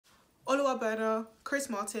Joel Burna, Chris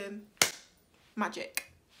Martin,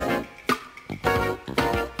 magic. Hey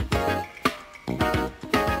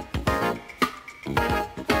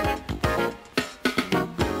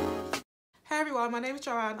everyone, my name is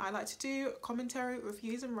Joanne. I like to do commentary,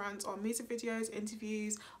 reviews and rants on music videos,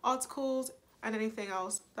 interviews, articles and anything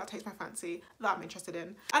else that takes my fancy that I'm interested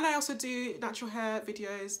in. And I also do natural hair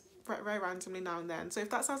videos very randomly now and then. So if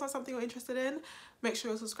that sounds like something you're interested in, make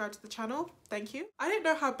sure you're subscribed to the channel. Thank you. I didn't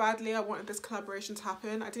know how badly I wanted this collaboration to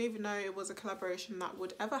happen. I didn't even know it was a collaboration that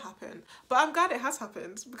would ever happen. But I'm glad it has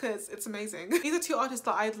happened because it's amazing. These are two artists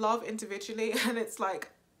that I love individually, and it's like,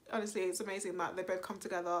 honestly, it's amazing that they both come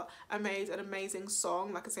together and made an amazing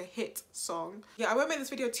song, like it's a hit song. Yeah, I won't make this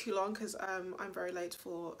video too long because I'm very late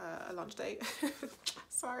for a lunch date.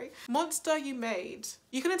 Sorry. Monster You Made.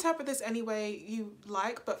 You can interpret this any way you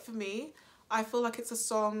like, but for me, I feel like it's a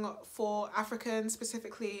song for African,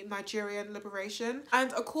 specifically Nigerian liberation,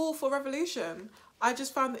 and a call for revolution. I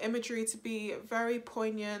just found the imagery to be very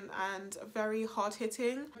poignant and very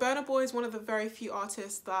hard-hitting. Burna Boy is one of the very few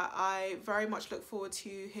artists that I very much look forward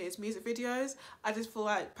to his music videos. I just feel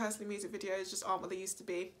like personally music videos just aren't what they used to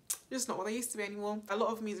be. Just not what they used to be anymore. A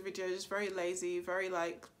lot of music videos are just very lazy, very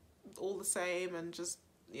like all the same, and just,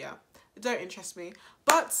 yeah, it don't interest me.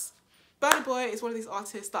 But Burna Boy is one of these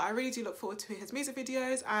artists that I really do look forward to his music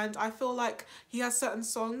videos, and I feel like he has certain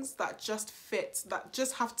songs that just fit, that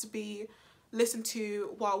just have to be listened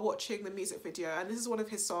to while watching the music video, and this is one of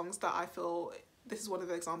his songs that I feel this is one of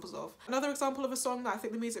the examples of. Another example of a song that I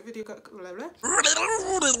think the music video goes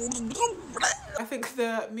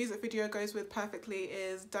with perfectly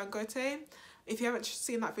is Dangote. If you haven't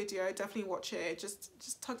seen that video, definitely watch it. It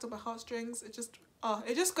just tugs at my heartstrings. It just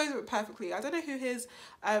goes with it perfectly. I don't know who his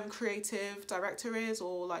creative director is,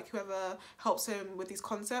 or like whoever helps him with these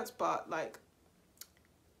concepts, but like,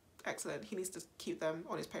 excellent. He needs to keep them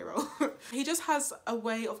on his payroll. He just has a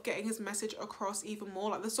way of getting his message across even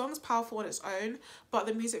more. Like, the song's powerful on its own, but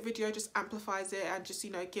the music video just amplifies it and just,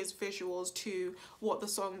 you know, gives visuals to what the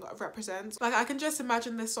song represents. Like, I can just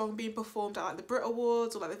imagine this song being performed at like the Brit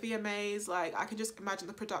Awards or like the VMAs. Like, I can just imagine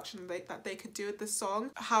the production that they could do with this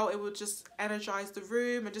song, how it would just energize the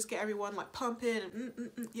room and just get everyone like pumping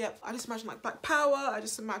and yep. I just imagine like Black Power. I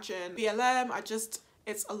just imagine BLM.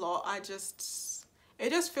 It's a lot. It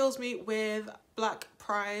just fills me with Black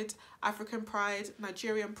pride, African pride,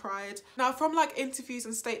 Nigerian pride. Now, from like interviews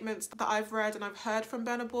and statements that I've read and I've heard from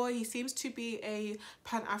Burna Boy, he seems to be a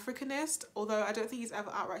Pan-Africanist, although I don't think he's ever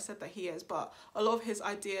outright said that he is, but a lot of his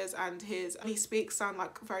ideas and he speaks sound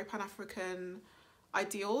like very Pan-African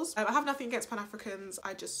ideals. I have nothing against Pan-Africans,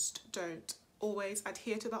 I just don't always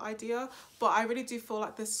adhere to that idea, but I really do feel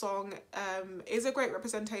like this song is a great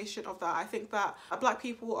representation of that. I think that Black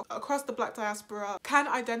people across the Black diaspora can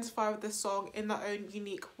identify with this song in their own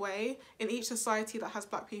unique way. In each society that has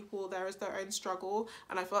Black people, there is their own struggle,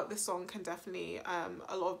 and I feel like this song can definitely, a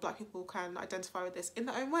lot of Black people can identify with this in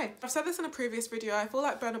their own way. I've said this in a previous video, I feel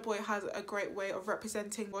like Burna Boy has a great way of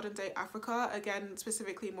representing modern day Africa, again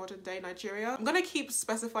specifically modern day Nigeria. I'm gonna keep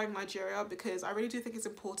specifying Nigeria because I really do think it's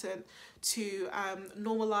important to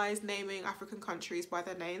normalize naming African countries by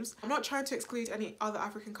their names. I'm not trying to exclude any other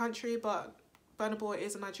African country, but Burna Boy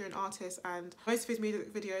is a Nigerian artist and most of his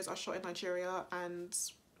music videos are shot in Nigeria, and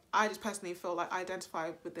I just personally feel like I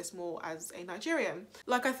identify with this more as a Nigerian.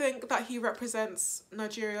 Like, I think that he represents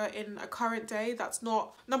Nigeria in a current day that's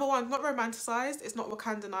not, number one, not romanticized, it's not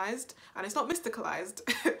Wakandanized, and it's not mysticalized.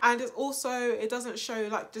 And it's also, it doesn't show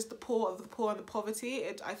like just the poor of the poor and the poverty.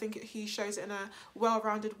 I think he shows it in a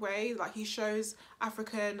well-rounded way. Like, he shows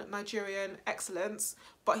African Nigerian excellence,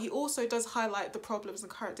 but he also does highlight the problems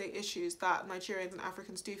and current day issues that Nigerians and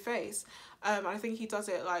Africans do face. And I think he does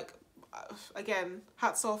it like, again,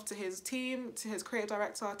 hats off to his team, to his creative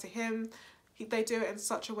director, to him. They do it in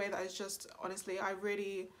such a way that is just, honestly, I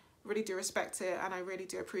really do respect it and I really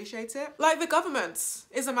do appreciate it. Like, the government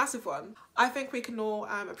is a massive one. I think we can all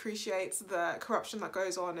appreciate the corruption that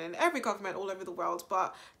goes on in every government all over the world,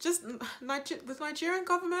 but just the Nigerian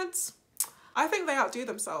government, I think they outdo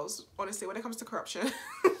themselves, honestly, when it comes to corruption.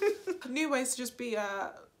 New ways to just be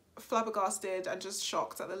flabbergasted and just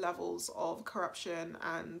shocked at the levels of corruption,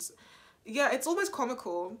 and yeah, it's almost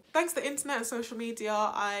comical. Thanks to the internet and social media,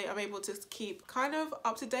 I am able to keep kind of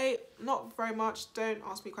up to date, not very much, don't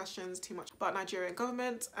ask me questions too much about Nigerian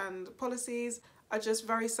government and policies. I just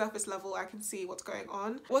very surface level, I can see what's going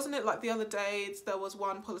on. Wasn't it like the other day, there was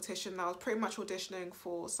one politician that was pretty much auditioning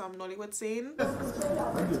for some Nollywood scene?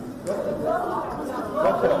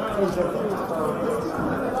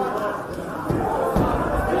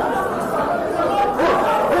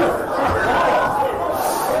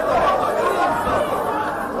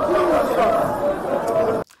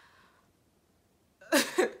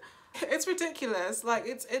 ridiculous. Like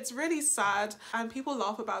it's really sad, and people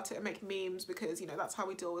laugh about it and make memes because, you know, that's how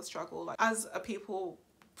we deal with struggle. Like as a people,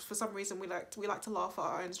 for some reason we like to laugh at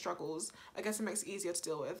our own struggles. I guess it makes it easier to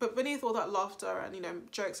deal with. But beneath all that laughter and, you know,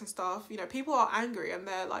 jokes and stuff, you know, people are angry and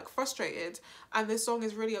they're like frustrated, and this song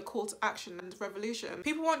is really a call to action and revolution.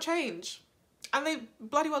 People want change, and they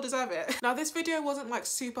bloody well deserve it. Now, this video wasn't like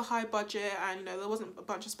super high budget, and, you know, there wasn't a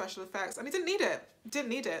bunch of special effects, and it didn't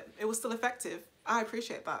need it. It was still effective. I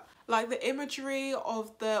appreciate that. Like the imagery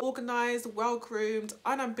of the organized, well-groomed,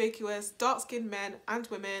 unambiguous, dark-skinned men and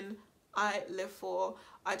women, I live for.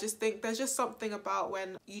 I just think there's just something about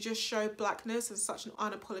when you just show blackness in such an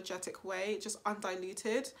unapologetic way, just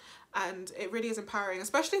undiluted, and it really is empowering,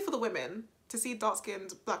 especially for the women, to see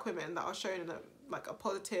dark-skinned black women that are shown in a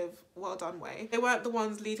positive, well done way. They weren't the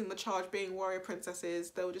ones leading the charge being warrior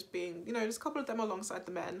princesses. They were just being, you know, just a couple of them alongside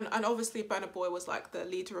the men. And obviously Burna Boy was like the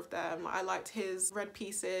leader of them. Like, I liked his red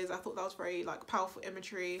pieces. I thought that was very like powerful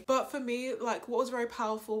imagery. But for me, like what was very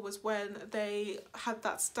powerful was when they had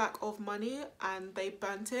that stack of money and they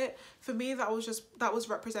burnt it. For me, that was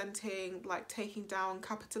representing like taking down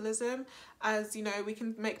capitalism. As you know, we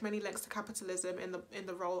can make many links to capitalism in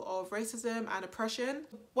the role of racism and oppression.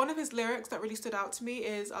 One of his lyrics that really stood out to me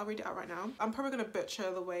is, I'll read it out right now. I'm probably gonna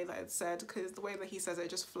butcher the way that it's said because the way that he says it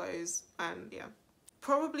just flows, and yeah.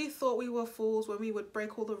 Probably thought we were fools when we would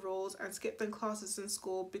break all the rules and skip them classes in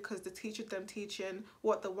school because the teacher them teaching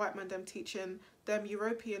what the white man them teaching, them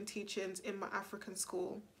European teachings in my African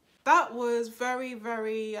school. That was very,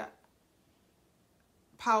 very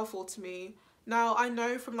powerful to me. Now, I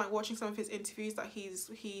know from like watching some of his interviews that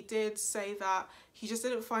he did say that he just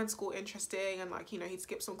didn't find school interesting, and like, you know, he'd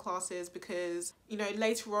skip some classes because, you know,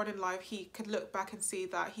 later on in life he could look back and see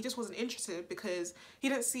that he just wasn't interested because he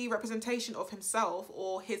didn't see representation of himself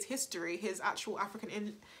or his history, his actual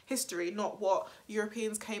African history, not what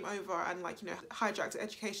Europeans came over and like, you know, hijacked the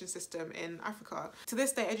education system in Africa. To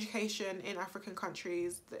this day, education in African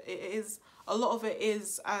countries, a lot of it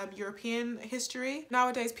is European history.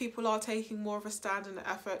 Nowadays, people are taking more of a stand and an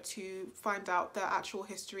effort to find out their actual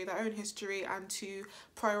history, their own history, and to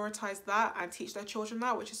prioritize that and teach their children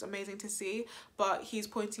that, which is amazing to see. But he's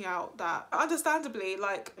pointing out that, understandably,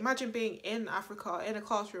 like, imagine being in Africa in a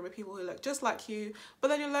classroom with people who look just like you, but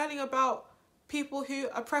then you're learning about people who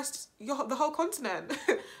oppressed the whole continent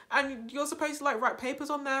and you're supposed to like write papers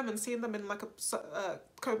on them and seeing them in like a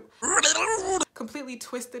completely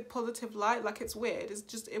twisted positive light. Like, it's weird. It's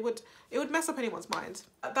just, it would mess up anyone's mind.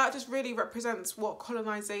 That just really represents what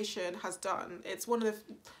colonization has done. It's one of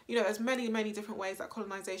the, you know, there's many different ways that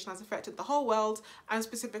colonization has affected the whole world and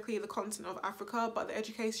specifically the continent of Africa, but the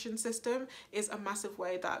education system is a massive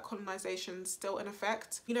way that colonization's still in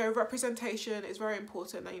effect. You know, representation is very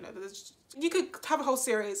important, and, you know, you could have a whole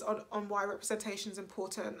series on why representation is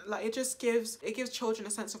important. Like, it gives children a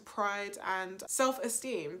sense of pride and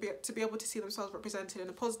self-esteem to be able to see themselves represented in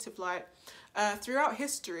a positive light throughout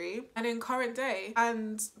history and in current day.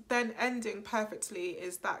 And then ending perfectly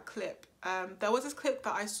is that clip. There was this clip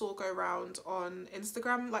that I saw go around on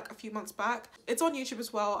Instagram like a few months back. It's on YouTube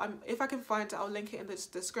as well. If I can find it, I'll link it in the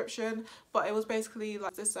description. But it was basically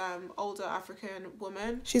like this older African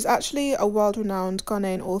woman. She's actually a world-renowned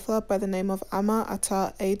Ghanaian author by the name of Ama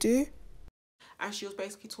Ata Edu. And she was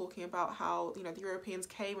basically talking about how, you know, the Europeans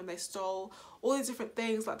came and they stole all these different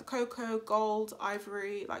things like the cocoa, gold,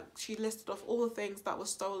 ivory. Like, she listed off all the things that were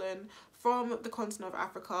stolen from the continent of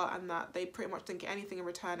Africa, and that they pretty much didn't get anything in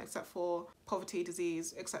return except for poverty,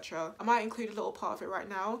 disease, etc. I might include a little part of it right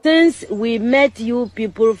now. Since we met you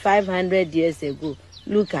people 500 years ago,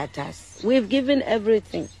 look at us. We've given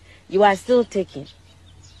everything. You are still taking.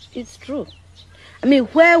 It's true. I mean,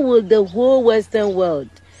 where would the whole Western world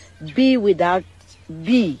be without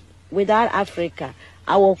Africa?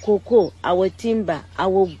 Our cocoa, our timber,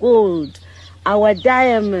 our gold, our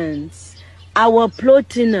diamonds, our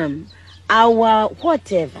platinum, our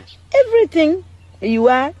whatever. Everything you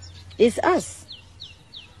are is us.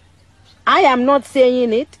 I am not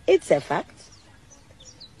saying it, it's a fact.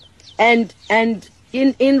 And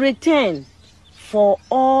in return for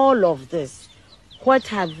all of this, what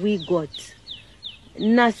have we got?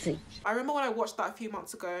 Nothing. I remember when I watched that a few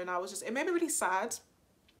months ago, and it made me really sad.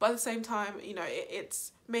 But at the same time, you know,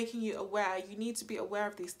 it's making you aware. You need to be aware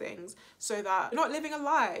of these things so that you're not living a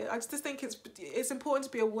lie. I just think it's important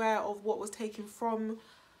to be aware of what was taken from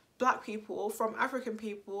Black people, from African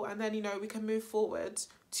people, and then, you know, we can move forward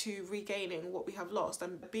to regaining what we have lost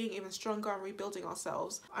and being even stronger and rebuilding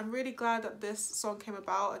ourselves. I'm really glad that this song came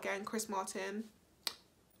about. Again, Chris Martin,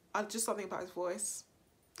 just something about his voice.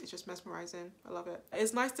 it's just mesmerising. I love it.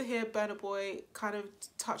 It's nice to hear Burna Boy kind of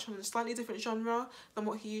touch on a slightly different genre than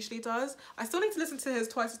what he usually does. I still need to listen to his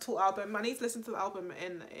Twice as Tall album. I need to listen to the album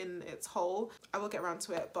in its whole. I will get around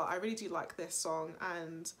to it, but I really do like this song,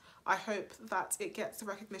 and I hope that it gets the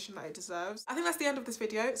recognition that it deserves. I think that's the end of this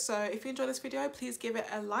video. So if you enjoyed this video, please give it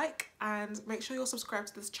a like and make sure you're subscribed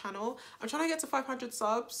to this channel. I'm trying to get to 500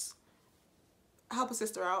 subs. Help a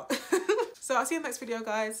sister out. So I'll see you in the next video,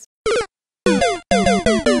 guys.